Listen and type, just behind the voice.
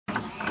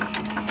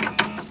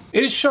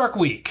It is Shark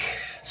Week,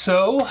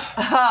 so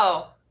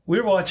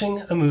we're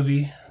watching a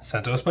movie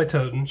sent to us by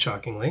Toten,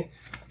 shockingly,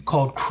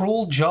 called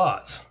Cruel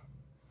Jaws.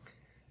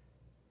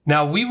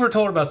 Now, we were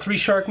told about 3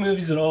 shark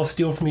movies that all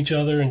steal from each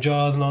other and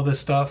Jaws and all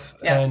this stuff,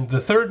 and the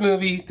third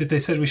movie that they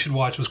said we should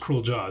watch was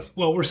Cruel Jaws.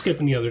 Well, we're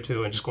skipping the other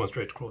 2 and just going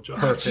straight to Cruel Jaws.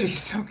 Oh,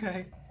 jeez,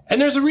 okay. And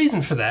there's a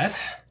reason for that,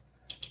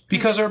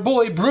 because our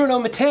boy Bruno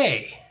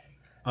Mattei,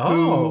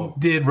 who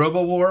did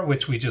Robo-War,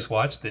 which we just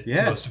watched, that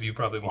most of you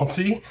probably won't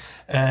see,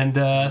 and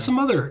some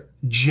other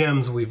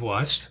gems we've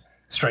watched,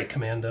 Strike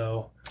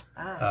Commando.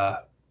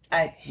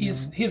 He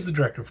is the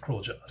director of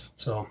Cruel Jaws.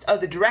 So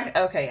the director.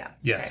 Okay, yeah.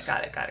 Yes.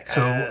 Okay, got it.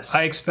 So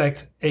I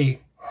expect a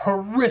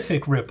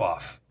horrific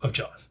ripoff of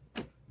Jaws.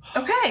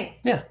 Okay.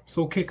 Yeah.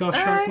 So we'll kick off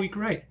Shark Week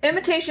right.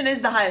 Imitation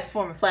is the highest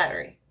form of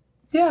flattery.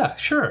 Yeah,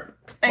 sure.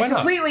 And Why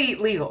completely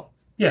legal.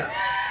 Yeah.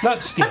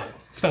 Not stealing.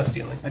 It's not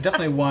stealing. I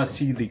definitely want to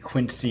see the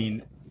Quint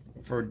scene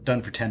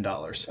done for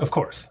 $10. Of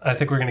course. I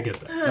think we're going to get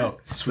that. Oh,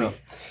 sweet.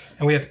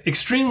 And we have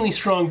extremely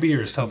strong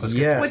beers to help us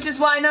get Yes. through. Which is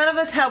why none of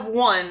us have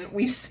one.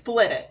 We've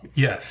split it.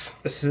 Yes.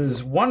 This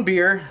is 1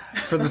 beer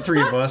for the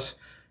 3 of us.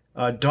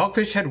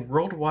 Dogfish Head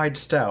Worldwide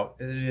Stout.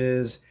 It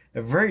is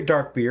a very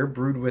dark beer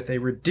brewed with a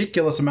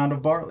ridiculous amount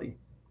of barley.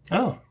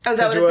 Oh. Oh, is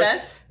that what it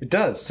says? It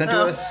does. Sent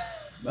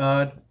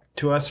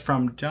to us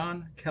from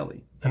John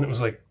Kelly. And it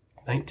was like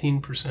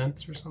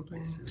 19% or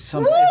something? It's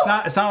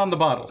not on the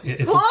bottle.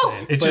 It's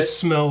insane. It just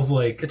smells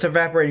like... It's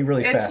evaporating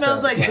really fast. It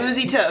smells like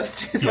boozy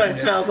toast is what it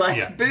smells like.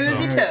 Yeah.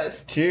 Boozy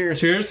toast.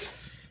 Cheers. Cheers.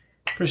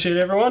 Appreciate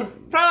it, everyone.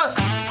 Prost.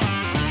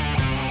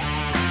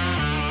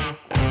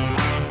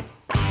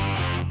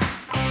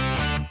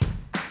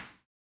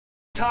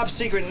 Top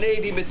secret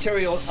Navy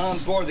material on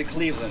board the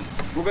Cleveland.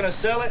 We're going to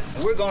sell it,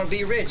 and we're going to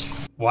be rich.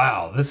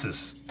 Wow, this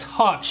is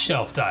top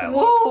shelf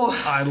dialogue. Whoa.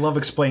 I love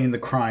explaining the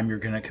crime you're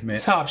going to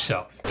commit. Top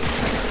shelf.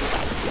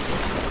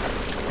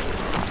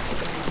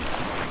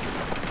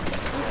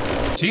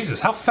 Jesus,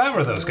 how fat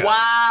were those guys?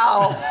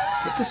 Wow.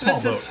 It's a small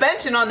the boat.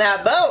 suspension on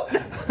that boat.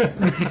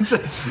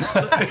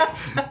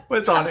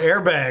 It's on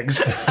airbags.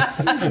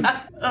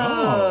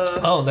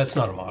 Oh, that's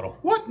not a model.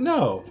 What?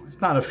 No. It's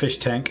not a fish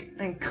tank.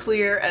 And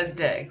clear as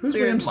day. Who's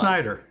clear William as mud.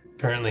 Snyder?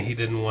 Apparently he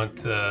didn't want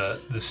the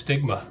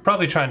stigma.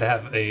 Probably trying to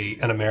have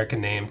an American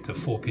name to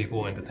fool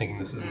people into thinking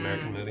this is an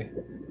American movie.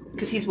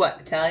 Because he's what?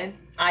 Italian?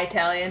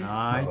 Italian?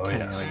 Oh,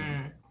 yes.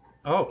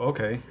 Oh,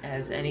 okay.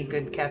 As any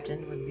good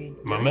captain would be.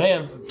 My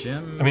man.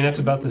 Jim. I mean, that's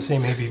about the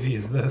same ABV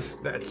as this.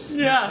 That's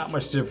not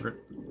much different.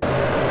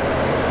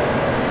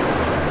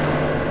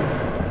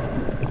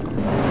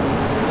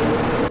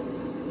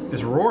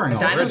 It's roaring.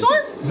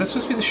 Dinosaur? Is that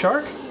supposed to be the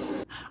shark?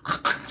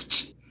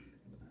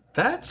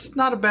 That's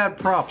not a bad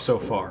prop so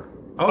far.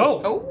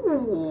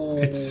 Oh.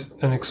 It's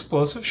an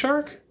explosive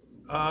shark?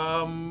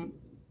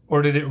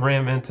 Or did it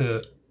ram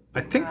into...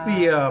 I think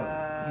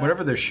the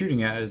whatever they're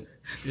shooting at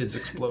is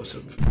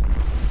explosive.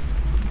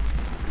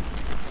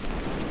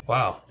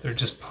 Wow, they're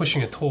just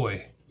pushing a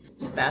toy.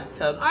 It's a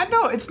bathtub. I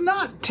know, it's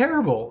not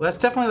terrible. That's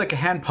definitely like a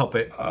hand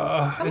puppet.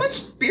 How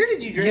much beer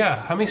did you drink? Yeah,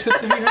 how many sips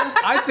have you had?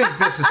 I think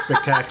this is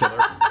spectacular.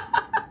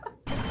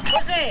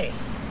 Jose,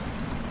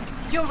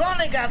 you've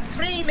only got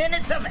 3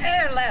 minutes of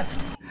air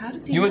left. How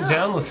does he You know? went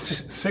down with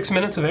 6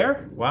 minutes of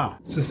air? Wow.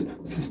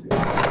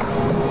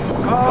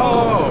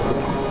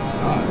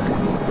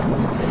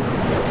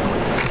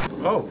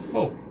 Oh.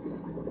 Oh.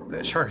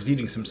 That shark is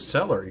eating some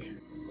celery.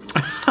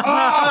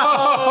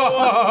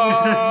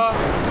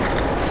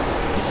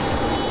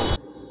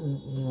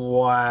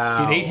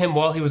 Wow. It ate him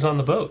while he was on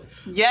the boat.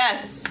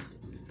 Yes.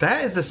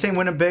 That is the same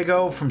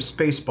Winnebago from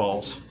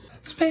Spaceballs.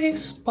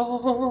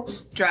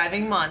 Spaceballs.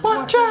 Driving montage.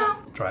 Watch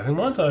out! Driving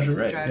montage, you're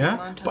right. Driving Yeah?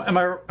 montage. But am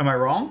I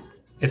wrong?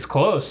 It's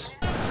close.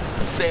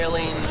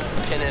 Sailing,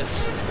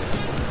 tennis,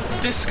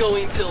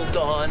 discoing till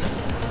dawn.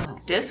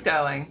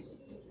 Discoing.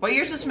 What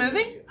year's this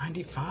movie?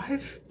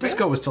 95?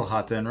 Disco was still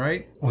hot then,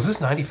 right? Was this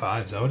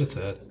 95? Is that what it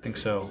said? I think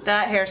so.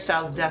 That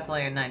hairstyle's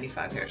definitely a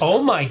 95 hairstyle.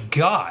 Oh my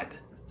god.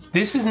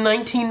 This is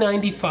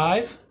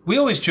 1995? We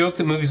always joke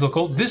that movies look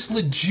old. This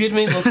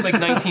legitimately looks like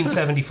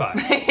 1975.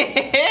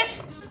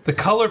 The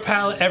color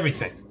palette,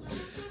 everything.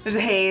 There's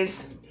a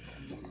haze.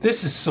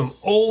 This is some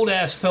old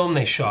ass film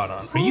they shot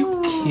on. Are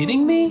you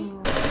kidding me?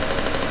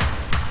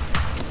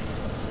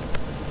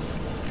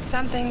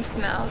 Something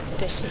smells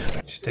fishy.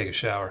 Should take a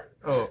shower.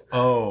 I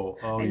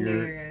knew you you're...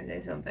 were going to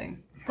say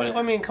something. But,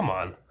 I mean, come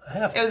on. I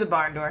have to. It was a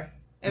barn door.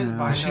 It was a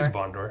barn door. She's a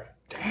barn door.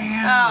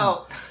 Damn.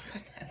 Oh.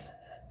 Goodness.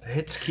 The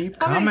hits keep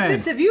How coming. many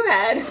sips have you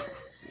had?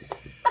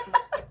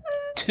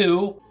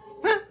 2.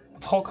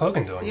 What's Hulk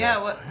Hogan doing? Yeah,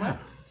 here? what?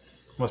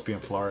 Must be in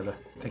Florida.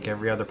 I think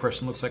every other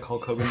person looks like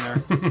Hulk Hogan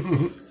there.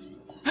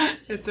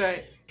 That's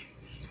right.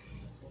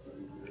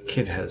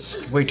 Kid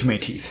has way too many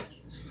teeth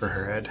for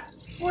her head.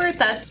 We're at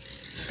that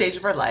stage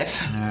of our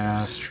life. Yeah,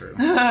 that's true.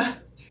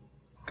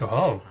 Go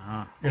home.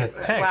 You're in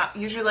a tank. Wow,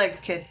 use your legs,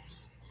 kid.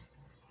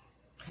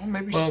 Well,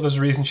 maybe Well, there's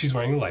a reason she's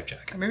wearing a life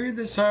jacket. maybe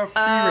this free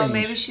Oh, range.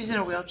 maybe she's in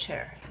a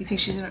wheelchair. You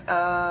think she's in a...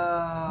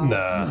 Oh.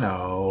 No.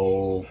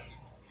 No.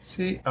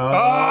 See?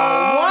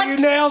 Oh, what? you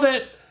nailed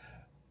it.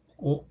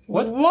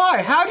 What?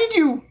 Why? How did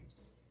you?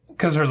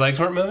 Because her legs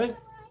weren't moving?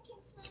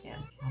 Yeah.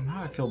 Well,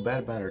 now I feel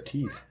bad about her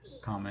teeth.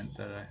 Comment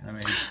that I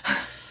made.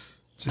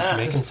 Just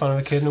making fun of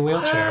a kid in a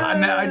wheelchair.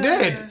 I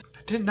did. I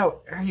didn't know.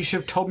 Aaron, you should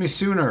have told me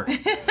sooner.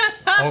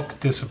 Hulk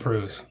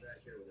disapproves.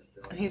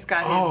 He's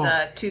got his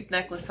tooth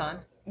necklace on.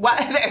 What?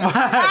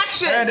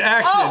 Action! And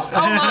action. Oh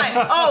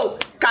my! Oh,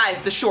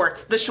 guys, the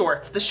shorts. There's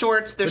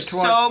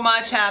so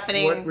much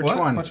happening. Which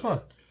one? Which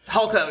one?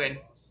 Hulk Hogan.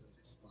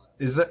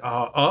 Is it?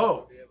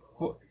 Oh.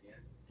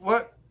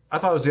 What? I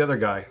thought it was the other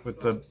guy with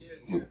the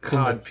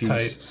cod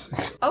piece.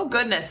 Tights. Oh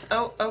goodness.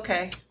 Oh,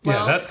 okay.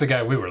 Well, Yeah, that's the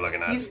guy we were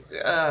looking at. He's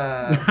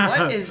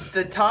what is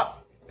the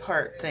top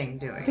part thing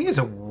doing? I think it's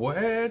a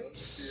wet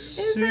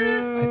suit. Is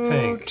it? I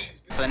think.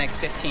 For the next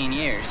 15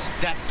 years.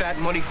 That fat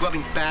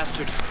money-grubbing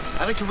bastard.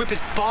 I'd like to rip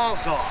his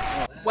balls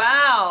off.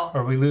 Wow.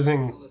 Are we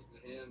losing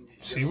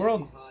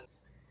SeaWorld?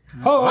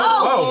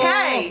 Oh,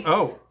 okay.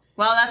 Oh.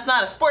 Well, that's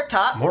not a sport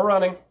top. More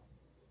running.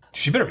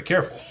 She better be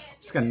careful.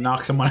 She's gonna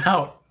knock someone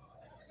out.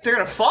 They're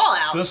gonna fall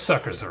out. Those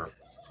suckers are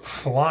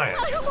flying.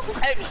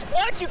 Hey,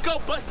 why don't you go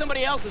bust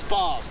somebody else's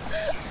balls?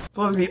 It's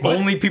like the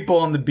only people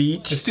on the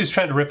beach. This dude's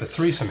trying to rip a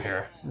threesome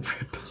here.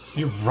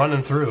 You're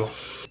running through.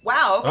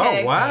 Wow.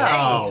 Okay. Oh,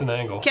 wow. It's an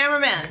angle.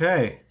 Cameraman.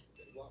 Okay.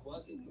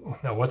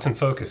 Now, what's in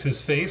focus?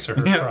 His face or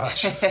her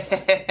crotch?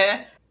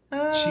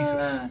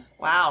 Jesus.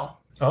 Wow.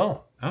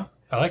 Oh. I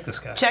like this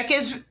guy. Check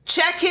his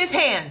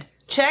hand.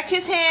 Check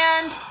his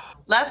hand.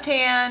 Left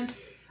hand.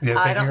 You have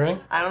a pinky ring?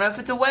 I don't know if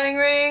it's a wedding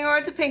ring or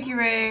it's a pinky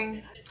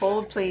ring.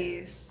 Hold,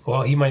 please.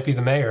 Well, he might be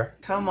the mayor.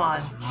 Come on.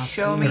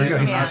 Show me There your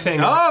you go. hand. He's saying.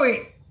 Oh,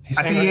 I saying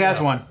think he right has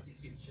now. one.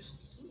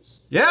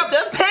 Yep.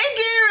 The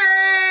pinky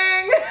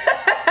ring.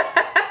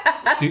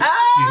 Do you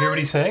hear what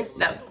he's saying?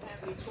 No.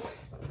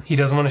 He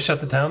doesn't want to shut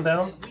the town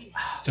down,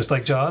 just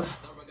like Jaws,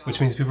 which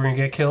means people are going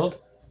to get killed.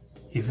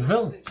 He's the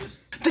villain.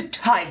 The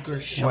tiger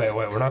shark.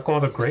 Wait, we're not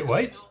going with a great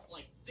white?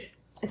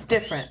 It's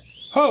different.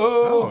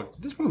 Oh,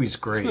 this movie's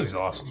great. This movie's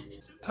awesome.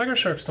 Tiger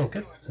sharks don't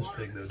get this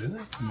big though, do they?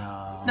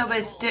 No. No, but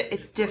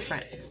it's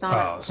different. It's not.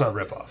 Oh, it's not a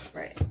ripoff.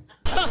 Right.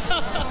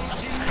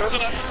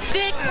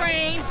 Dick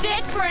brain,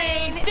 dick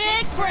brain,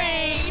 dick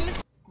brain.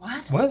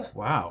 What?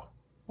 Wow.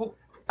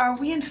 Are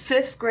we in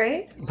 5th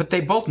grade? But they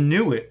both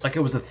knew it. Like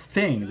it was a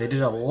thing. They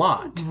did a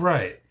lot.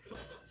 Right.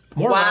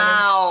 More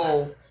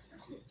Wow.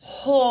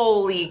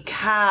 Holy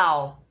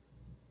cow.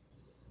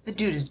 The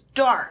dude is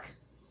dark.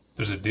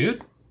 There's a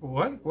dude?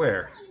 What?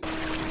 Where? Are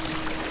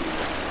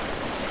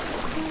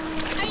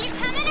you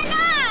coming or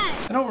not?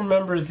 I don't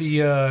remember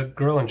the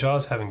girl in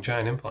Jaws having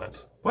giant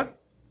implants. What?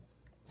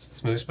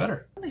 This movie's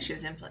better. I think she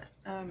has implant.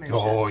 Maybe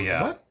Oh, she does.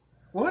 yeah.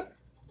 What?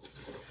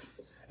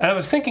 And I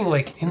was thinking,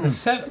 like, in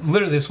the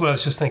literally, this is what I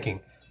was just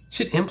thinking.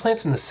 She had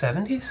implants in the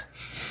 70s?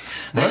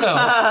 No. She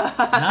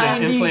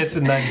had implants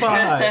in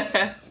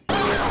 95.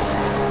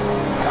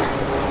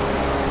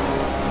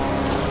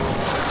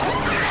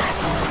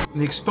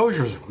 The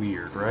exposure's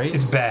weird, right?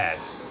 It's bad.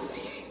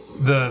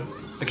 The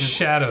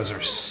shadows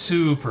are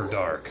super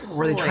dark.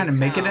 Were they trying to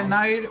make it at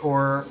night,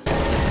 or...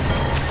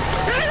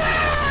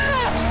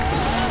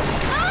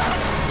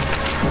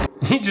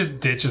 He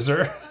just ditches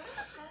her.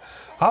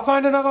 I'll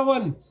find another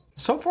one.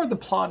 So far, the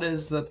plot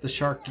is that the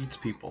shark eats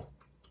people.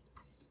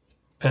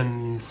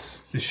 And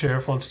the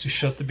sheriff wants to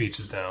shut the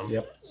beaches down.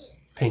 Yep.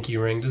 Pinky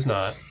ring does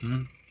not.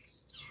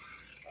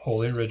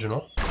 Wholly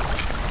original.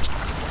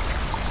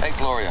 Take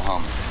Gloria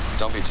home.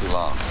 Don't be too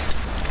long.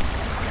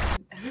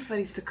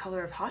 Everybody's the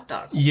color of hot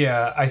dogs.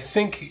 Yeah, I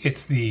think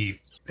it's the...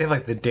 They have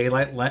like the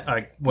daylight,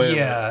 like whatever.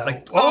 Yeah.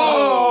 Like,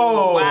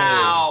 Oh,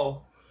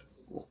 wow.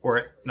 Or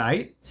at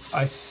night?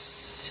 I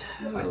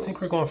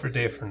think we're going for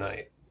day for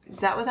night. Is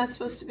that what that's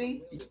supposed to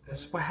be?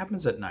 That's what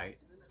happens at night.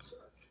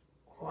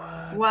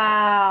 What?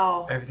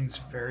 Wow. Everything's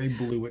very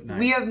blue at night.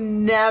 We have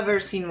never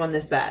seen one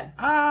this bad.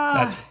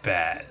 That's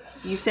bad.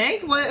 You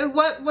think?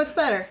 What's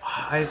better?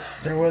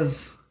 There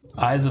was...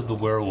 Eyes of the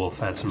Werewolf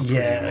had some pretty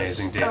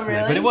amazing day Oh, for night.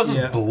 really? But it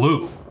wasn't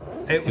blue.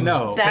 It was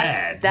no.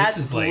 bad. That's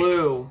this is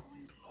blue. Like,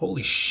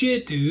 holy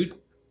shit, dude.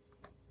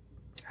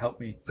 Help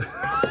me.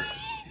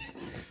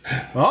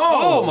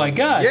 Oh my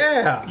god.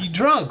 Yeah. You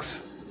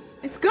drunks.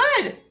 It's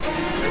good.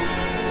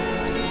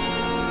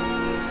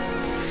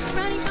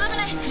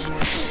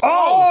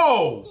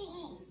 Oh!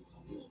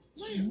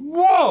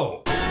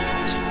 Whoa!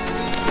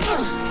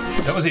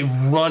 That was a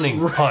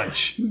running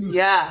punch.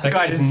 Yeah. That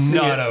guy is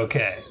not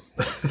okay.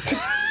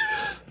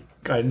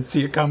 Guy didn't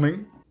see it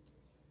coming.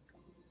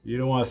 You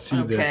don't want to see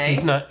this.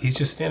 He's not. He's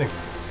just standing.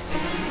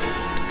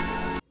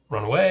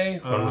 Run away.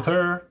 Run with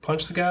her.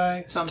 Punch the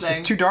guy. Something.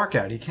 It's too dark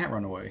out. He can't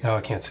run away. Oh,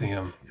 I can't see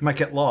him. He might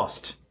get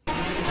lost.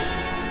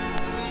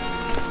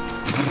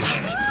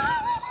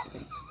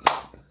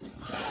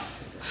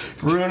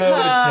 Bruno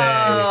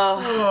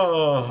Mattei.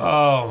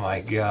 Oh my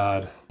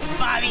god.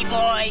 Bobby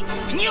boy,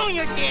 you and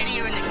your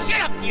daddy are in the shit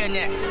up to your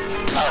necks.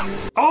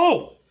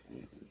 Oh!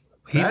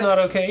 He's not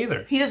okay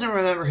either. He doesn't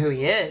remember who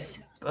he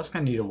is. That's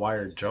gonna need a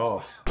wired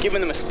jaw.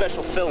 Giving them a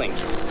special filling.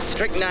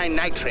 Strychnine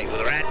nitrate with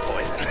rat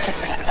poison.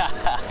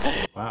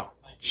 Wow.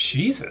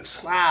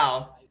 Jesus.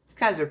 Wow. It's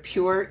guys are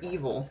pure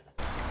evil.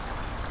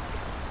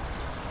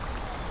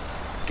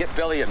 Get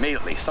Billy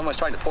immediately. Someone's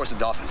trying to poison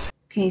dolphins.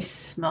 Can you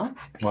smell?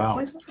 Wow.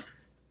 Poison?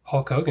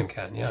 Hulk Hogan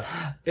can, yeah.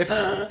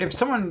 If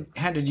someone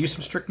handed you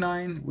some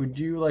strychnine, would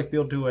you like be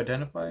able to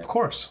identify it? Of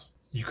course.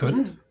 You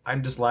couldn't?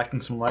 I'm just lacking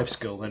some life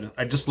skills.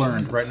 I just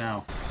learned right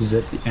now. Is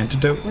it the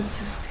antidote?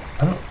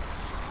 I don't.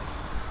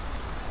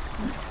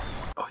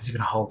 Oh, is he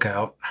gonna Hulk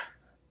out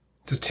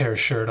To tear his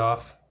shirt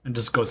off. and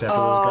just goes after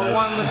those guys?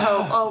 One would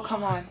hope. Oh,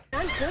 come on.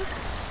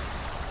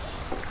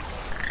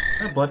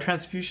 A blood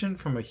transfusion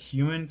from a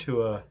human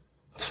to a...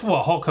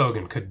 Well, Hulk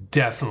Hogan could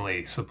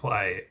definitely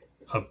supply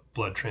a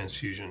blood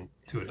transfusion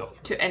to a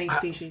dolphin. To any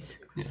species.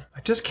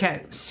 I just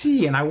can't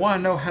see, and I want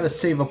to know how to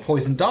save a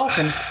poisoned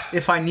dolphin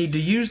if I need to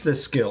use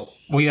this skill.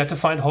 Well, you have to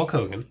find Hulk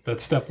Hogan.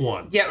 That's step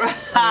one. Yeah,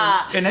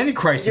 right. In any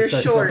crisis, You're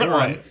that's short. step one.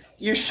 Right.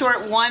 You're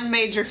short one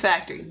major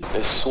factor.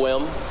 Is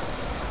swim,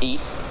 eat,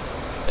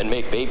 and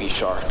make baby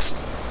sharks.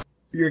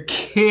 You're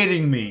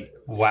kidding me.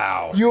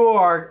 Wow. You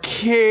are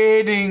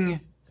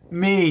kidding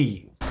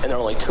me. And there are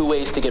only 2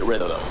 ways to get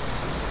rid of them.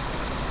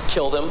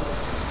 Kill them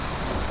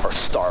or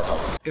starve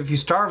them. If you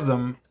starve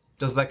them,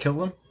 does that kill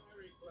them?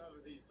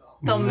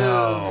 They'll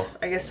No. move.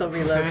 I guess they'll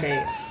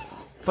relocate.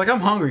 It's like, I'm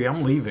hungry,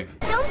 I'm leaving.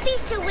 Don't be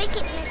so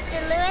wicked, Mr.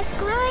 Lewis.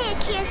 Gloria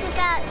cares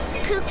about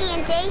Pookie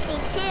and Daisy,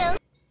 too.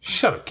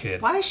 Shut up,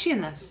 kid. Why is she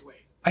in this?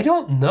 I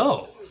don't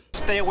know.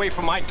 Stay away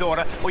from my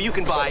daughter, or you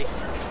can buy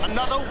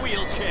another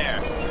wheelchair.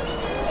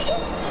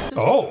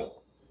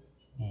 Oh.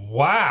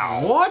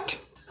 Wow. What?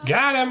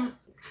 Got him.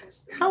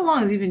 How long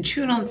has he been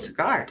chewing on the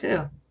cigar,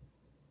 too?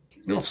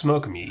 You don't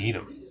smoke them, you eat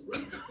them.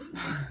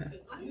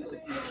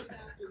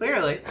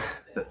 Clearly.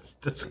 That's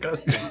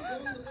disgusting.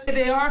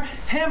 They are.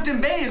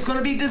 Hampton Bay is going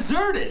to be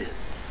deserted.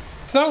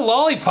 It's not a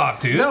lollipop,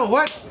 dude. No,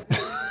 what?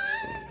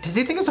 Does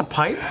he think it's a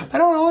pipe? I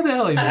don't know what the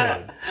hell he's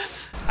doing.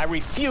 I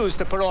refuse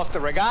to put off the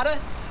regatta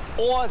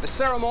or the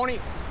ceremony,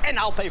 and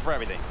I'll pay for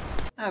everything.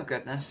 Oh,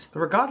 goodness. The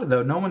regatta,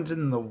 though, no one's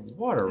in the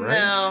water, right?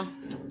 No.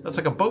 That's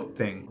like a boat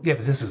thing. Yeah,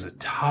 but this is a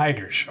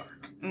tiger shark.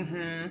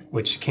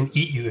 Which can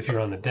eat you if you're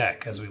on the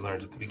deck, as we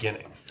learned at the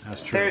beginning.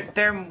 That's true.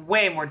 They're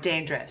way more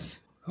dangerous.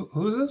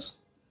 Who is this?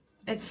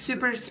 It's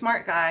super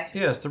smart guy.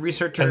 Yes, the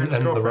researcher and his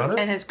And the girlfriend. runner?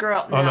 And his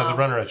girl. Oh, no, the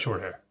runner had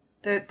short hair.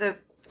 The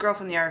girl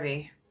from the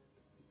RV.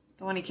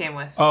 The one he came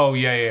with. Oh,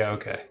 yeah,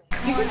 okay.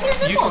 You can see her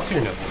nipples. You can see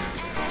her nipples.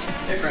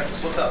 Hey,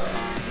 Francis, what's up?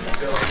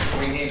 Bill,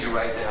 we need you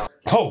right now.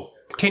 Oh,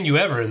 can you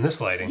ever in this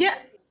lighting? Yeah.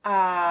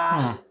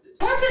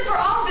 Once and for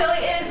all, Billy,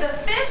 it is the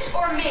fish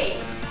or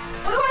me.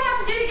 What do I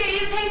have to do to get you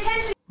to pay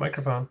attention?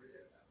 Microphone.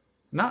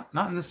 Not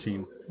in this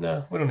scene.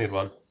 No, we don't need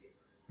one.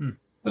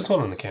 There's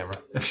one on the camera.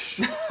 Billy,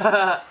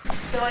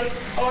 I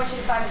want you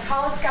to find the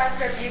tallest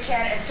skyscraper you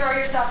can and throw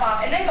yourself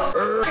off, and then go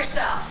f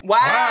yourself.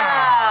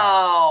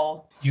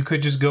 Wow. You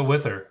could just go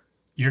with her.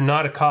 You're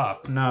not a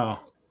cop.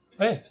 No.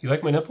 Hey, you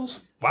like my nipples?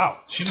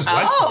 Wow, she just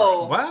went for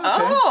Oh. it. Wow,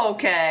 okay. Oh,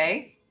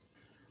 okay.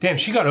 Damn,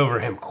 she got over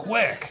him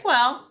quick.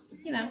 Well,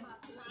 you know.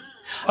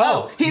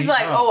 Oh, He's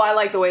like, I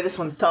like the way this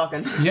one's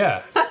talking.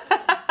 Yeah.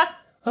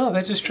 Oh,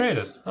 they just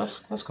traded.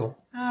 That's cool.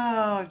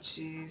 Oh,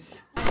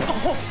 jeez.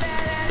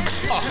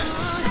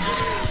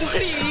 What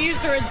do you use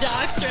for a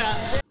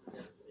jockstrap?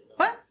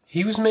 What?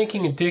 He was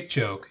making a dick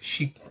joke.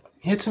 She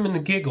hits him in the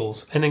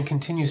giggles and then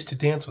continues to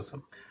dance with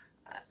him.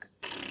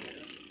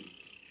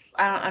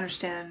 I don't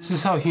understand. This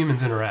is how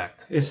humans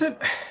interact. Is it?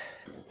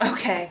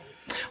 Okay.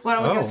 Why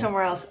don't we go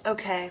somewhere else?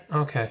 Okay.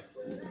 Okay.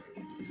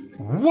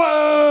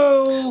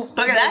 Whoa!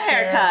 Look at that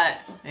haircut.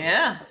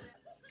 Yeah.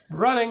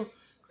 Running.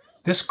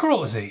 This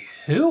girl is a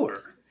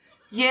hooer.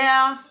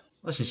 Yeah.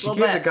 Listen, she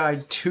Little gave the bit.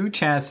 guy 2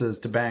 chances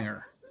to bang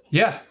her.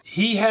 Yeah,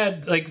 he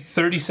had like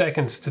 30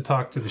 seconds to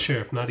talk to the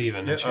sheriff, not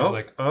even. And she was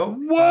like,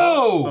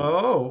 whoa!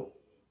 Oh!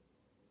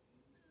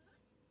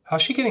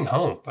 How's she getting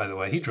home, by the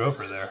way? He drove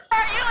her there.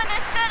 Are you in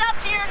this set up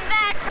to your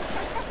neck?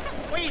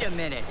 Wait a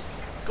minute.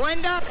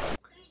 Glenda?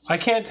 I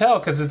can't tell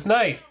because it's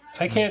night.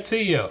 I can't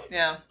see you.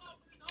 Yeah.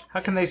 How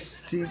can they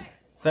see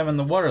them in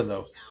the water,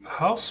 though?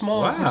 How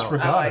small is this Wow.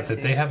 regatta I that see.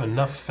 they have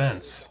enough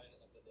fence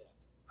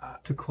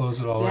to close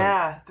it all in?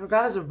 Yeah. The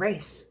regatta's a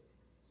race.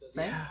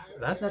 Right?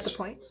 That's Isn't that the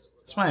point?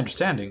 That's my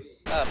understanding.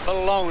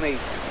 Baloney.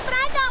 But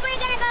I thought we were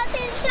going to go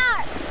see the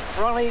shark.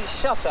 Ronnie,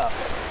 shut up.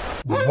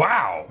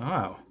 Wow.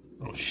 Wow.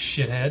 Little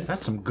shithead.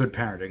 That's some good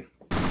parenting.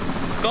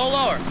 Go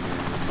lower.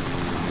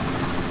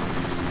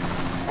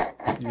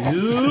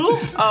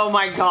 Oh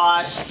my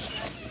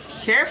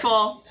gosh.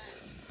 Careful.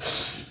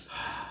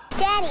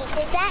 Daddy,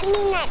 does that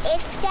mean that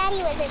its daddy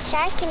was a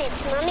shark and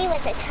its mommy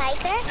was a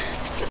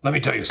tiger? Let me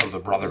tell you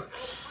something, brother.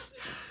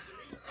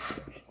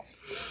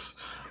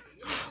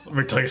 Let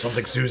me tell you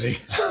something, Susie.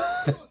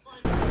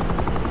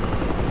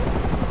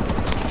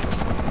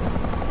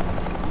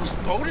 Whose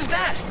boat is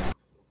that? Is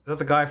that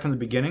the guy from the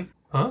beginning?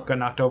 Huh? Got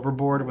knocked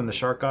overboard when the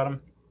shark got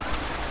him?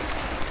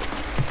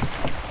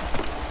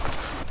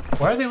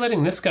 Why are they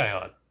letting this guy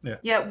on?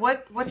 Yeah,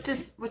 what's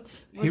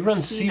He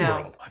runs he know?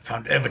 SeaWorld. I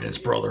found evidence,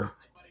 brother.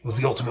 Was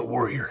the ultimate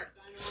warrior.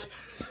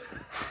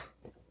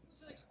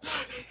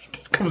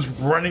 Just Comes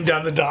running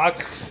down the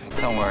dock.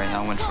 Don't worry,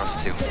 I'll win for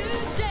us too.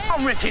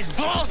 I'll rip his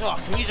balls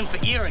off and use them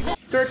for earrings.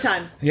 Third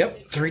time.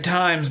 Yep, 3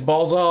 times.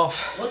 Balls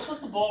off. What's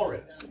with the ball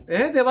rip?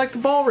 Yeah, they like the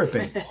ball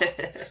ripping.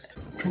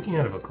 Drinking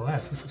out of a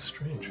glass. This is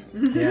strange.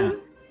 Yeah.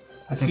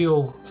 I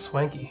feel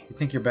swanky. You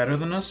think you're better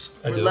than us?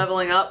 I We're do.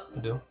 leveling up. I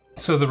do.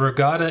 So the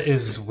regatta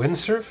is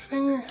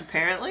windsurfing?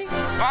 Apparently.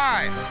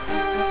 5,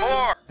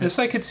 4. This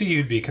I could see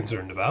you'd be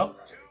concerned about.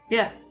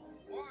 Yeah.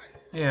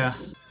 Yeah.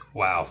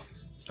 Wow.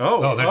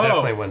 Oh, they're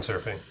definitely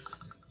windsurfing.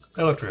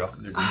 That looked real.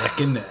 They're neck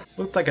and neck.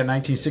 Looked like a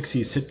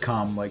 1960s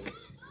sitcom, like,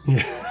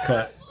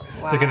 cut.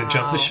 Wow. They're gonna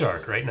jump the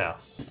shark right now.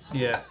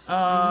 Yeah.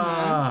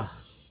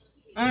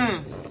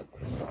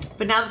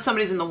 But now that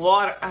somebody's in the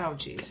water, oh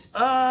jeez.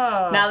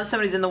 Now that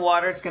somebody's in the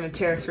water, it's gonna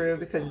tear through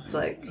because it's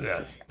like.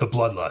 Yeah, the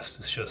bloodlust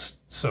is just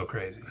so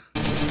crazy.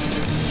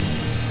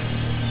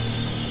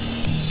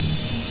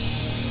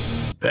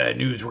 Bad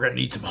news. We're gonna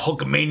need some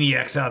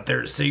Hulkamaniacs out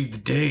there to save the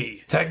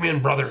day. Tag me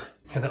in, brother.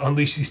 Gonna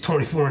unleash these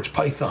 24-inch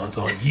pythons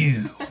on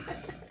you.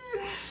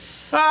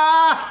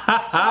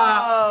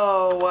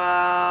 Oh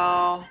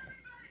wow.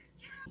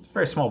 It's a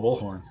very small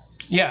bullhorn.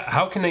 Yeah,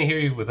 how can they hear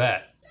you with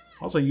that?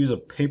 Also use a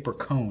paper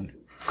cone.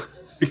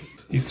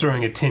 He's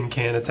throwing a tin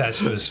can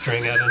attached to a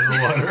string out into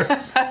the water.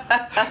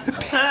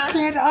 Pick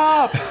it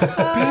up! Pick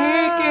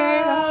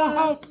it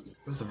up!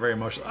 This is a very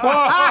emotional.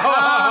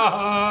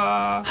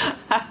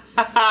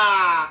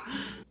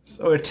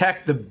 So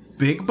attack the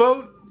big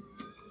boat?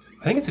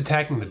 I think it's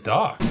attacking the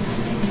dock.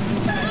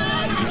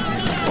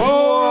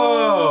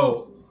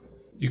 Whoa!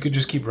 You could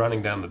just keep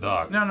running down the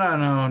dock. No.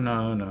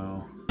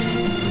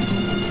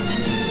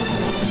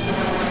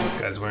 This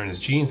guy's wearing his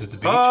jeans at the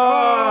beach.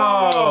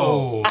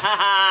 Oh!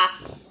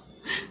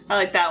 I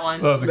like that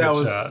one. That was a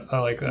good shot. I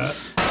like that.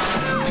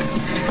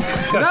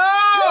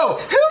 No!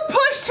 Who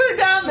pushed her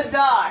down the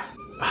dock?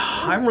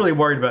 I'm really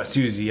worried about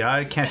Susie.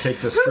 I can't take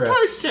the stress. Who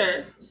pushed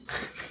her?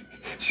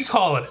 She's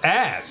hauling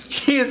ass.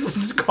 She is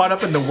just caught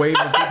up in the wave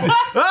of people.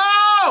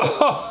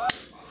 Oh!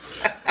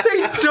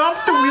 They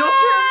dumped the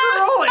wheelchair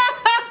girl.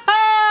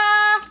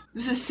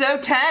 This is so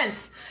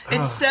tense.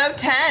 It's so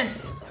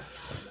tense.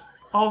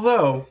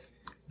 Although,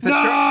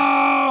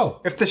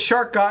 if the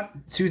shark got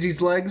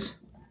Susie's legs,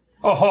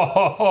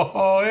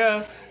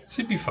 yeah,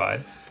 she'd be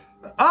fine.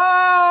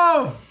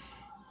 Oh!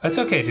 That's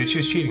okay, dude. She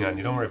was cheating on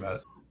you. Don't worry about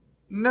it.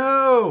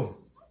 No.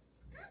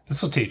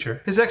 This will teach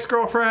her. His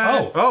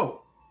ex-girlfriend. Oh.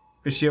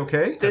 Is she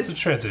okay? That's a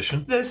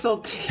transition. This'll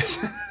teach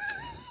her.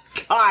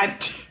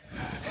 God.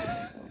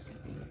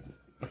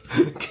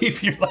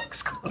 Keep your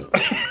legs closed.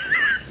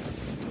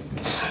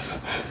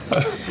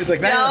 It's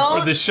like that.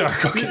 Or the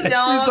shark, okay.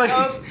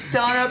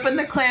 Don't open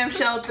the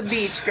clamshell at the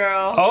beach,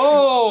 girl.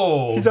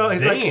 Oh, he's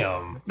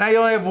damn. Like, now you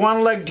only have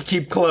one leg to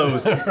keep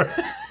closed. Nothing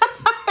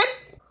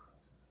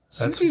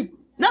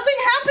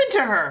happened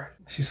to her.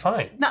 She's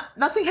fine.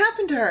 Nothing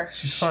happened to her.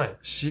 She's fine.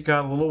 She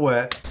got a little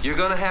wet. You're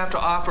gonna have to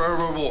offer a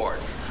reward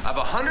of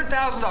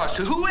 $100,000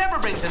 to whoever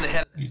brings in the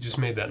head. You just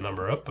made that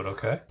number up, but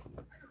okay.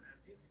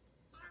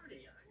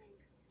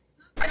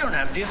 I don't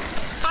have the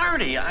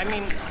authority. I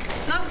mean,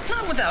 not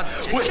without.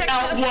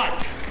 Without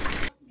what?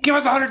 Give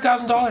us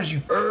 $100,000, you.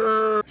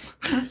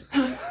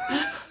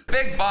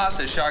 Big boss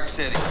of Shark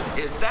City.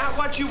 Is that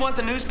what you want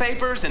the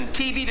newspapers and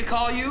TV to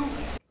call you?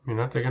 You're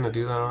not they gonna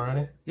do that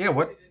already? Yeah.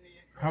 What?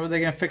 How are they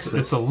gonna fix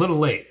this? It's a little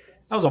late.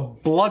 That was a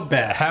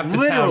bloodbath. Half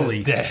the town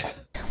is dead.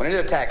 When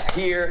it attacks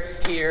here,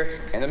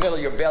 in the middle of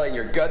your belly, and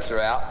your guts are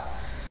out.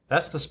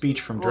 That's the speech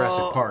from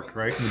Jurassic Park,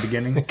 right? In the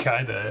beginning?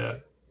 Kinda, yeah.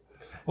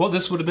 Well,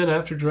 this would have been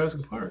after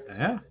Jurassic Park.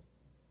 Yeah.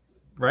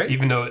 Right?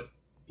 Even though it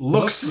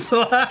looks...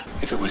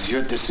 If it was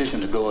your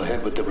decision to go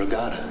ahead with the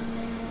regatta,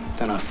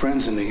 then our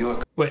friends in New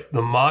York... Wait,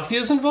 the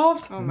Mafia's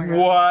involved? Oh my God.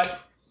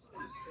 What?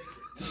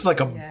 This is like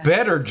a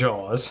better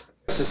Jaws.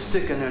 ...to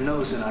stick in their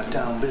nose in our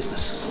town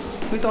business.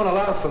 We don't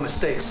allow for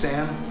mistakes,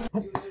 Sam.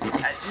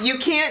 You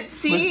can't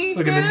see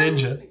Look at the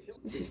ninja.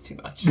 This is too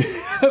much.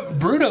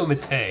 Bruno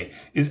Mattei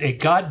is a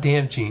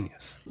goddamn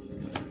genius.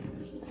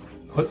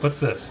 What's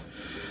this?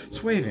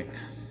 It's waving.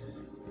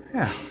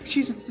 Yeah,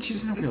 she's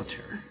in a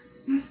wheelchair.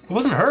 It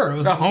wasn't her. It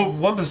was the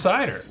one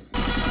beside her.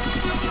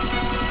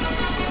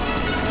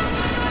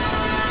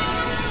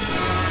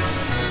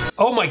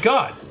 Oh my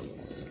God!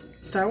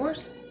 Star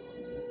Wars?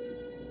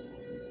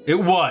 It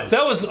was.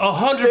 That was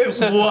 100% the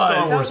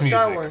Star Wars music.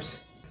 Star Wars.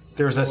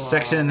 There was a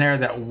section in there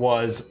that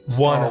was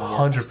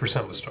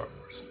 100% was Star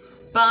Wars.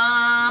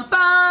 Ba,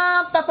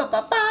 ba, ba, ba,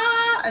 ba,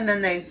 ba, and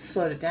then they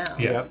slowed it down.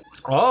 Yeah.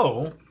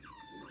 Oh.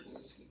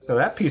 So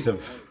that piece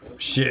of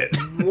shit.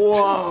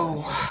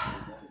 Whoa.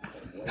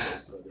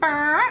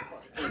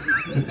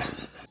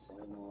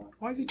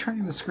 Why is he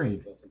turning the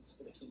screen?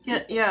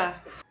 Yeah.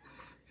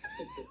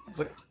 It's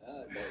like,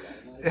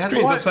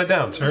 Screen's upside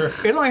down, sir.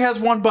 It only has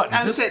one button.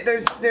 I was saying,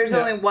 there's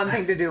only one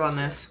thing to do on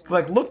this.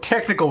 Like, look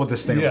technical with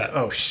this thing. Yeah. Like,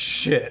 oh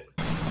shit.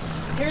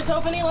 Here's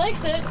hoping he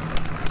likes it.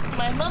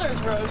 My mother's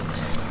roast.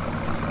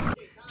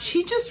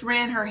 She just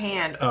ran her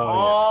hand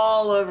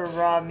all over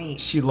raw meat.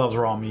 She loves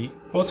raw meat.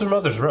 What's her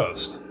mother's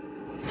roast?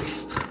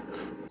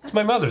 It's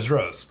my mother's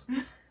roast.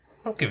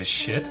 I don't give a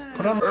shit.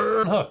 Put on a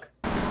hook.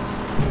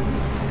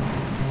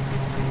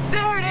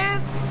 There it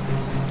is!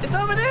 It's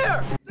over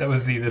there! That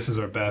was the "This is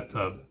our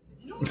bathtub."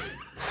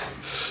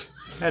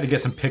 I had to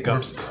get some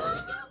pickups.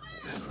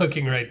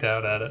 Looking right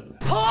down at it.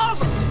 Pull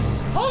over!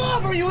 Pull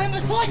over, you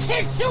imbecile! I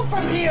can't shoot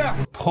from here!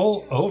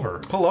 Pull over.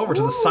 Pull over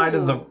to the side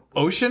of the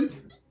ocean?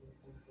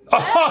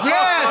 Oh!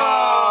 Yes!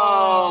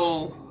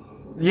 Oh!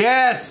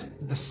 Yes!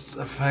 The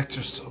effects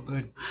are so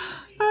good.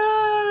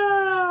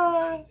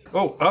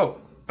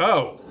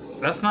 Oh.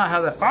 That's not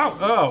how that...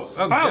 Oh,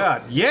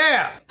 God.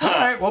 Yeah!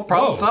 Alright, well,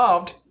 problem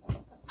solved.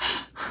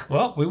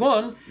 Well, we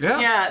won.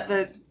 Yeah,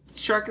 the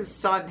shark is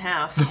sawed in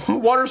half. The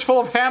water's full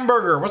of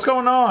hamburger. What's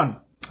going on?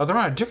 Oh, they're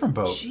on a different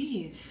boat.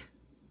 Jeez.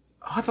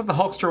 Oh, I thought the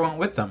Hulkster went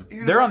with them.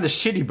 They're on the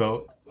shitty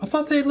boat. I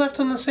thought they left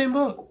on the same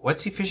boat.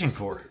 What's he fishing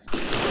for?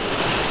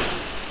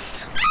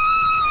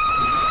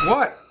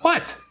 What?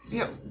 What?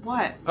 Yeah,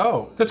 what?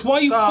 Oh. That's why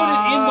you put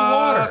it in the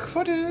water.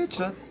 Footage.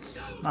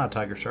 That's not a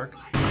tiger shark.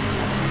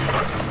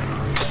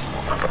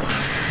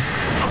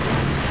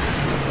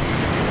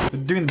 They're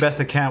doing the best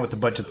they can with the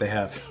budget they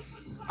have.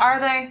 Are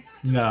they?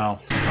 No.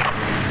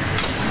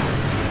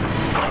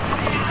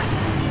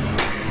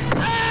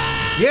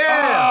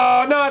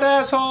 Yeah! Oh, not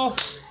asshole.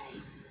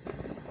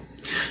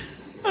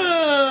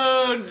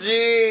 Oh,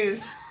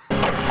 jeez.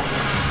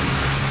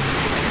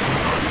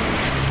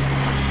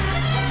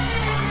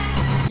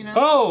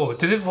 Oh,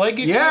 did his leg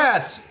get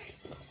Yes! cut?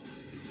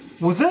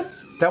 Was it?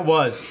 That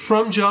was.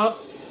 From Jaw?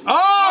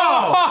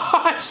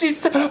 Oh!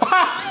 She's...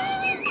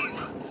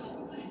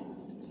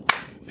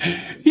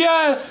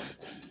 Yes!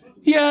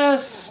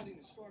 Yes!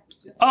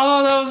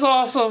 Oh, that was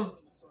awesome.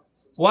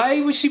 Why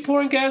was she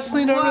pouring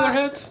gasoline over their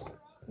heads?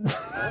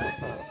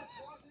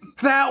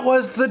 That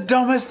was the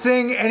dumbest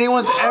thing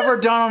anyone's ever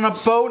done on a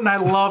boat, and I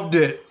loved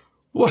it.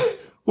 What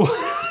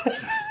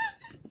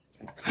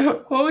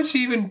was she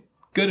even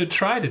going to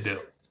try to do?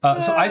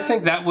 So I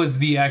think that was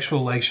the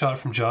actual leg shot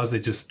from Jaws. They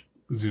just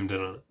zoomed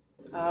in on it.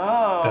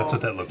 Oh. That's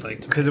what that looked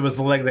like. Because it was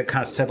the leg that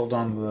kind of settled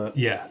on the...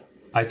 Yeah.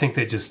 I think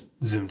they just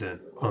zoomed in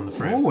on the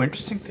frame. Oh,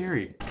 interesting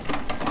theory.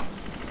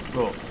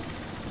 Oh.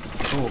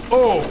 Oh.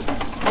 Oh.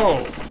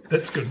 Oh.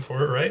 That's good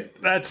for it, right?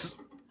 That's,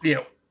 you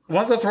know,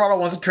 one's a throttle,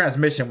 one's a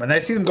transmission. When I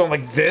see them going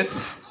like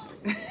this,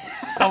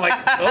 I'm like,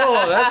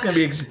 oh, that's going to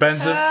be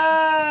expensive.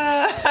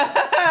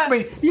 I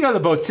mean, you know the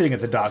boat's sitting at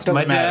the dock. Doesn't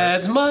My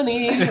matter. dad's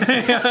money.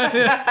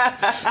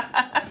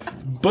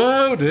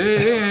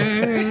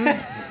 Boating.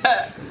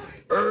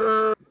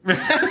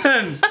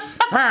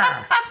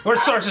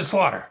 Where's Sergeant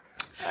Slaughter?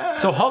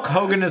 So Hulk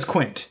Hogan is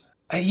Quint.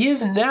 He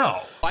is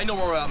now. I know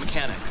more about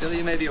mechanics. Billy,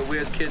 you may be a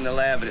whiz kid in the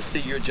lab, but at sea,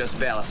 you're just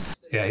ballast.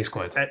 Yeah, he's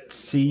Quint. At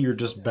sea, you're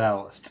just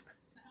ballast.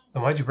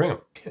 Then why'd you bring him?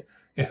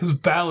 Yeah, who's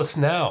ballast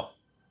now?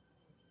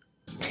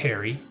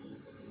 Terry.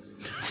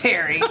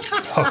 Terry.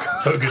 Hulk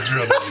Hogan's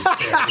real name is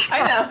Terry. I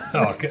know.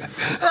 Oh, okay.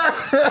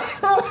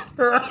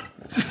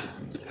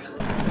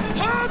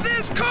 Hold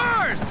this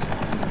course!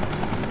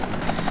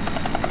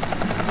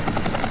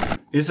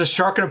 Is the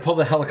shark going to pull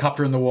the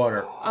helicopter in the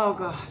water? Oh,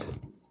 God.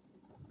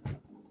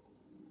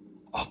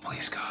 Oh,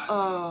 please, God.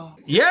 Oh.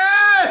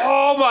 Yes!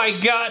 Oh, my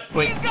God.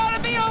 Wait. He's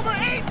gotta be over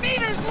 8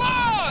 meters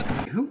long!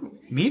 Who?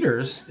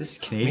 Meters? Is he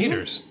Canadian?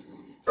 Meters.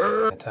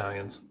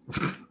 Italians.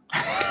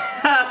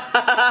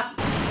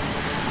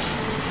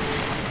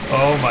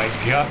 Oh, my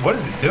God. What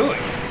is it doing?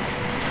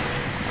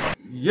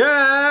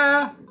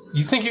 Yeah!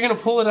 You think you're going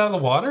to pull it out of the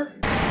water?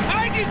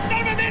 Alright, you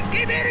son of a bitch,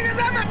 keep hitting us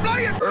up and blow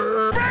your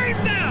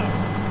brains out!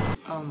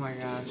 Oh, my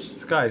gosh.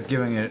 This guy's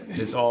giving it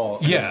his all.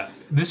 Yeah.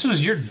 This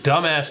was your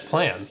dumbass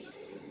plan.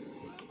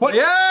 What?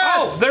 Yes!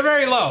 Oh, they're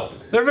very low.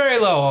 They're very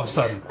low all of a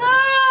sudden.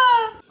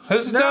 Ah!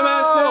 Who's the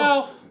dumbass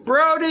now?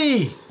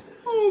 Brody!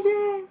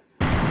 Oh,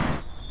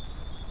 God.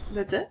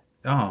 That's it?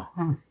 Oh.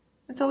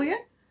 That's all we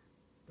get?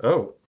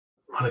 Oh.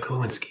 Monica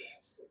Lewinsky.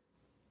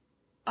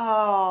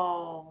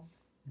 Oh.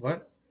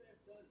 What?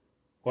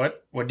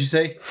 What? What'd you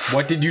say?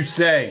 What did you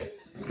say?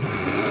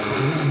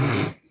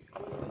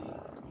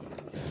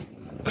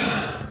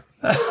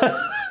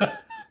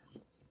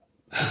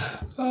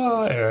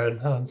 Oh, Aaron,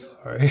 I'm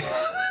sorry.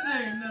 No,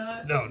 you're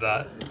not. No, I'm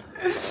not.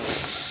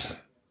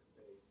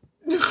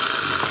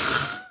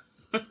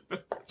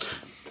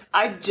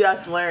 I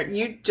just learned.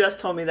 You just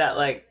told me that,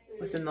 like,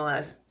 within the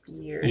last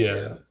year.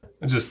 Yeah.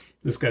 It's just,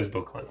 this guy's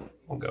Bill Clinton.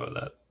 We'll go with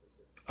that.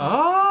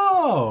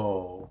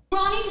 Oh.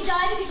 Wanting to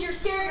die because you're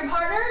scared of your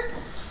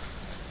partners?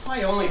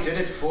 I only did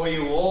it for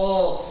you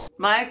all.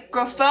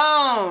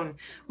 Microphone.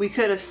 We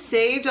could have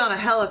saved on a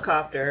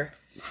helicopter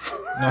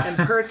and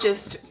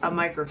purchased a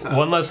microphone.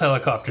 One less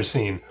helicopter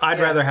scene. I'd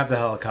rather have the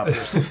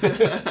helicopters.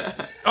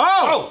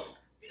 Oh!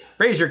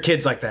 Raise your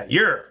kids like that.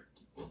 You're.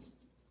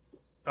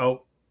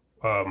 Oh.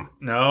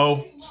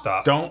 No.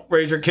 Stop. Don't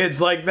raise your kids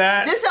like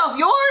that. Is this elf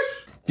yours?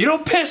 You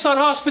don't piss on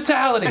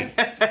hospitality.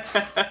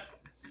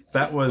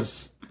 That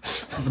was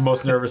the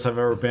most nervous I've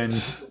ever been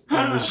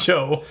on the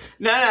show.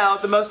 No.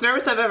 The most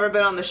nervous I've ever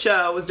been on the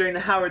show was during the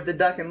Howard the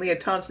Duck and Leah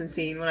Thompson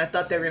scene when I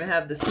thought they were going to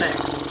have the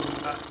snacks.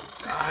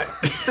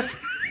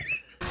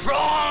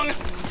 Wrong!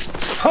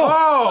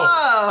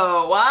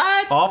 Whoa,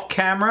 what? Off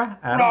camera,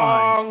 out of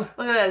Wrong. mind.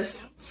 Look at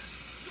those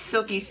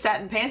silky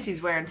satin pants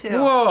he's wearing, too.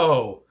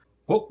 Whoa.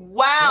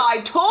 Wow,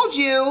 I told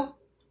you.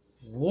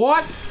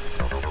 What?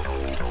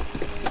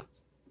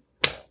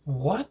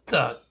 What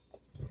the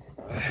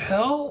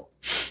hell?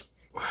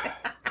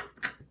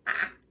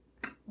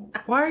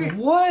 Why?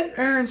 What?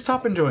 Aaron,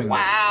 stop enjoying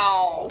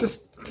Wow.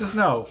 this. Just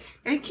no.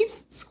 And he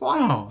keeps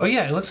squatting. Oh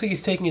yeah, it looks like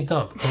he's taking a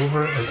dump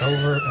over and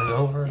over and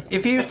over.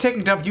 If he was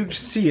taking a dump, you'd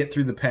see it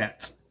through the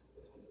pants.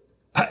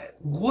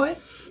 What?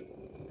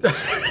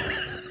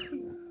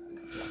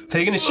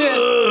 Taking a shit.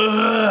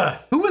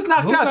 Who was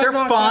knocked Who out? got They're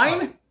knocked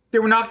fine. out? They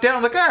were knocked out.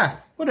 I'm like,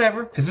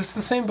 whatever. Is this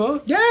the same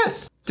boat?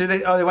 Yes. Did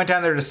they? Oh, they went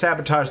down there to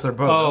sabotage their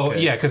boat. Oh Okay.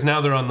 yeah, because now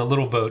they're on the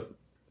little boat,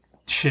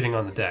 shitting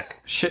on the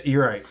deck. Shit,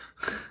 you're right.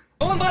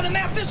 Going by the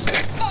map, this is the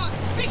spot.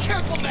 Be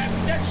careful, man.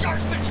 That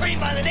shark's been trained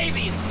by the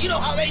Navy. You know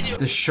how they do.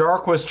 The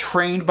shark was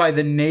trained by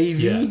the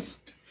Navy.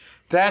 Yes.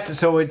 That's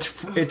so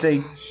it's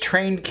a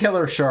trained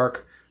killer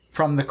shark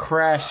from the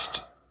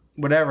crashed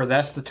whatever.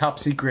 That's the top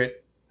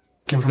secret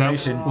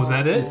information. Was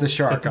that it? Is the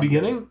shark at the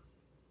beginning?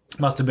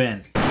 Must have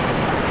been.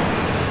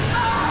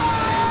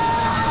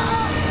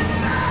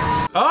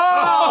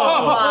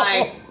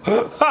 Oh!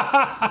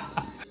 My.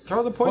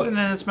 Throw the poison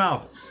in its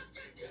mouth.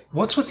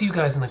 What's with you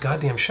guys in the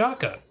goddamn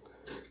shotgun?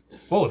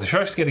 Whoa, the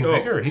shark's getting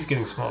bigger or he's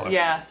getting smaller?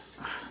 Yeah.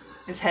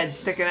 His head's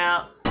sticking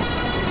out.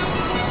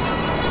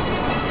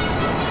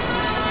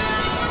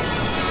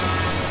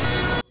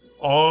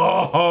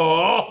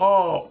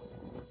 Oh!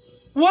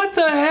 What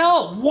the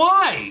hell?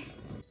 Why?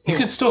 You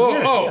can still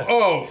hear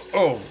it.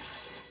 Yeah.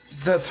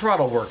 The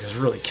throttle work is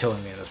really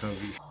killing me in this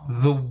movie.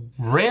 The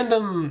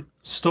random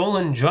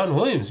stolen John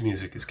Williams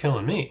music is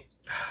killing me.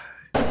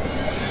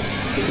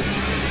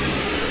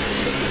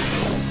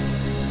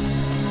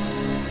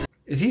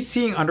 Is he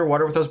seeing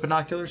underwater with those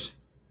binoculars?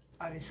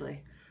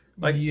 Obviously.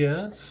 Like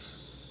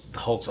yes. The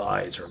Hulk's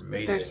eyes are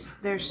amazing.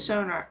 There's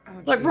sonar.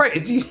 Oh, like geez. right,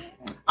 it's he...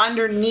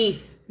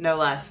 Underneath, no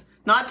less.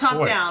 Not top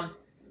Boy. down.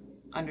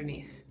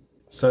 Underneath.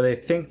 So they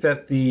think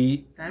that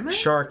the Dynamite?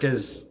 shark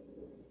is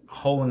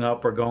holing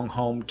up or going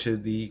home to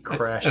the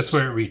crash. That's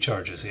where it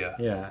recharges, yeah.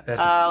 Yeah. That's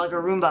Like a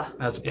Roomba.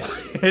 That's Yeah.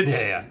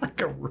 it's Yeah.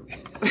 like a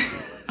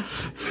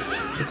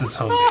It's its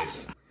home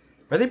base.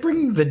 Are they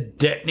bringing the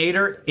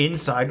detonator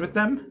inside with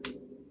them?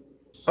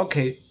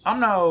 Okay, I'm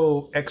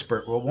no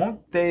expert. Well,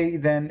 won't they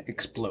then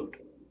explode?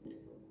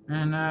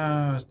 Oh,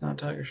 no, it's not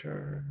tiger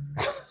shark.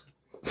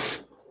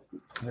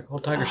 Like all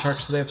tiger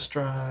sharks, they have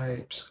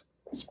stripes.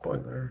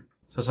 Spoiler.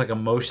 So it's like a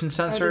motion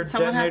sensor Did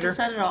someone detonator? have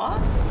to set it off?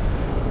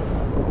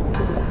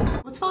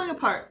 What's falling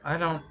apart? I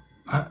don't...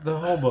 the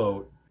whole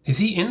boat. Is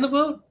he in the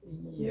boat?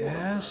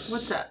 Yes.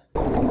 What's that?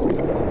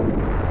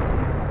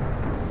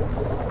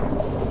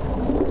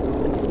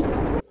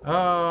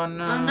 Oh,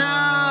 no. Oh,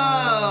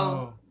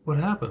 no. What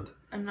happened?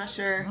 I'm not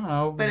sure.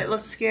 Oh. But it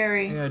looked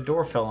scary. Yeah, a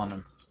door fell on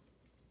him.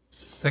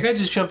 That guy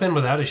just jumped in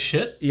without his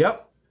shit?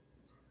 Yep.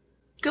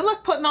 Good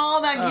luck putting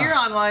all that gear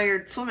on while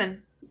you're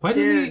swimming. Why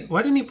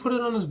didn't he put it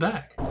on his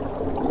back? Well,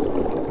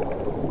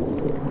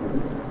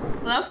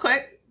 that was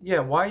quick. Yeah,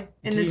 why?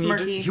 In did this he need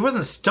to- murky- He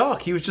wasn't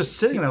stuck. He was just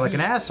sitting there like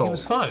an asshole. He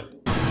was fine.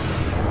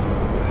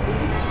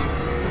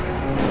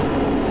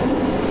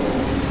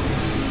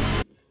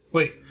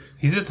 Wait,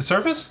 he's at the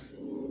surface?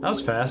 That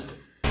was fast.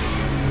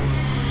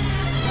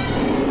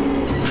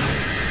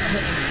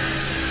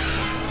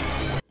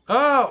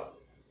 Oh!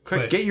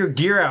 Quick, Wait. get your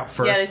gear out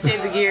first. Yeah, they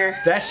saved the gear.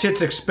 That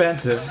shit's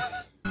expensive.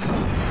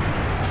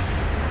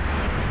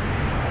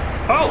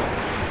 Oh!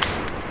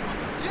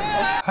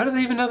 How did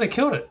they even know they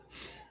killed it?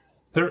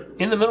 They're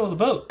in the middle of the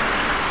boat.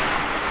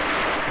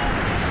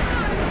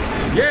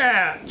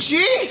 Yeah!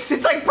 Jeez,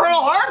 it's like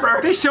Pearl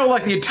Harbor. They show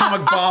like the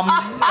atomic bomb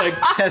like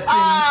testing.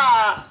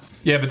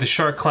 Yeah, but the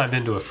shark climbed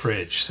into a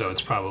fridge, so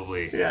it's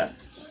probably... Yeah,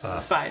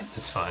 it's fine.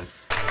 It's fine.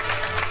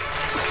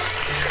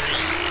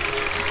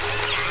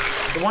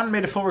 The one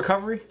made a full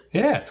recovery?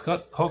 Yeah, it's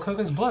got Hulk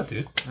Hogan's blood,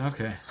 dude.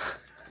 Okay.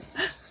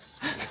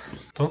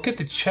 Don't get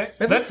the check.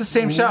 But that's the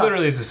same shot.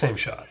 Literally is the same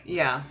shot.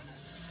 Yeah.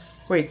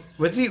 Wait,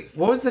 was he...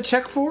 What was the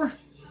check for?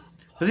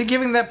 Was he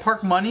giving that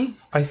park money?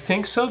 I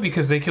think so,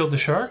 because they killed the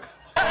shark.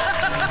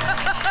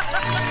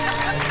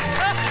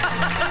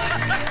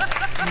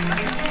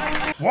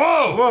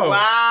 Whoa! Whoa!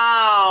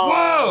 Wow.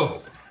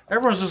 Whoa!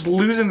 Everyone's just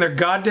losing their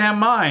goddamn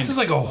minds. This is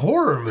like a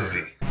horror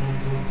movie.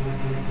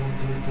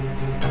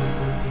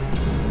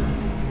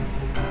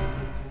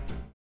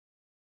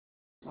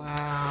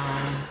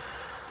 Wow.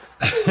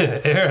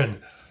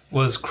 Aaron,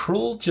 was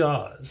Cruel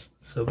Jaws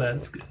so bad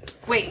it's good?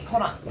 Wait,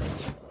 hold on.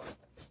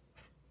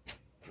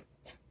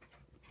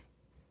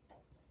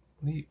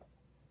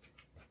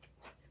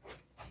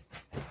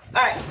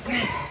 All right.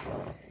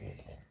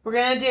 We're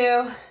gonna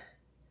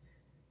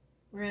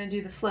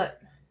do the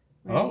flip.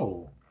 Right?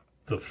 Oh.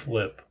 The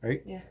flip.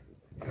 Right? Yeah.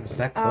 It was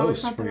that Oh, close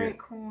it's not for the you. right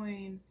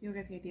coin. You'll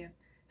get the idea.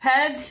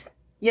 Heads,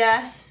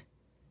 yes.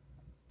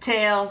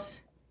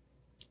 Tails.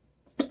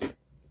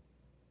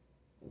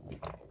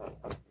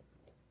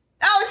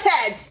 Oh, it's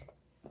heads.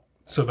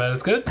 So bad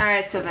it's good? All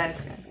right, so bad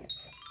it's good.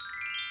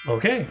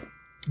 Okay.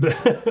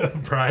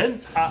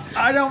 Brian?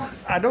 I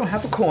don't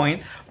have a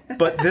coin,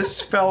 but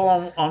this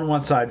fell on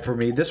one side for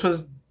me. This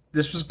was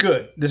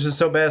good. This was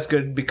so bad it's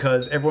good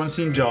because everyone's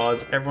seen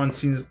Jaws. Everyone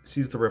sees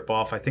the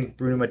ripoff. I think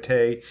Bruno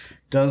Mattei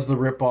does the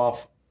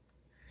ripoff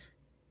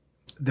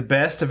the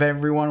best of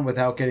everyone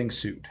without getting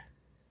sued.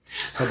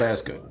 So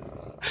that's good.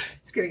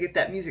 It's gonna get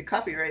that music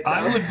copyright. Though.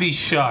 I would be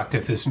shocked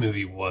if this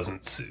movie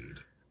wasn't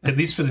sued, at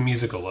least for the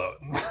music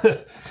alone.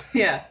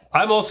 Yeah.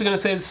 I'm also gonna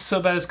say this is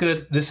so bad it's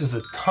good. This is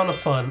a ton of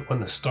fun.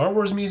 When the Star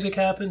Wars music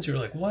happens, you're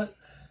like, what?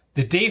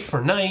 The day for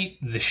night,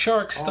 the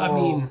sharks. I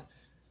mean,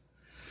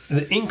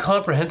 the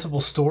incomprehensible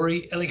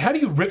story. Like, how do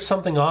you rip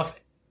something off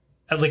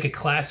at like a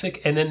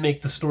classic and then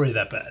make the story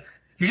that bad?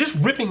 You're just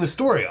ripping the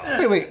story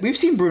off. Wait. We've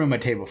seen Bruno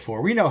Mattei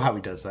before. We know how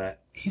he does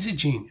that. He's a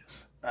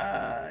genius.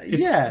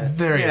 It's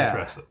very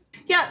impressive.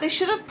 Yeah, they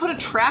should have put a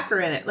tracker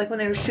in it. Like when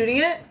they were shooting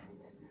it,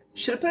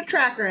 should have put a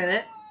tracker in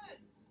it.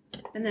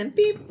 And then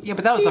beep. Yeah,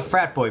 but that was the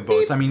frat boy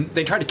boats. I mean,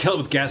 they tried to kill it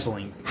with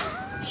gasoline.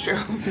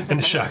 Sure. And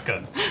a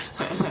shotgun.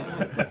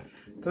 Then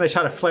they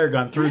shot a flare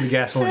gun through the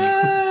gasoline.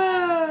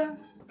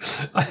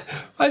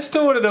 I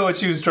still want to know what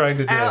she was trying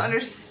to do. I don't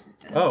understand.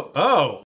 Oh.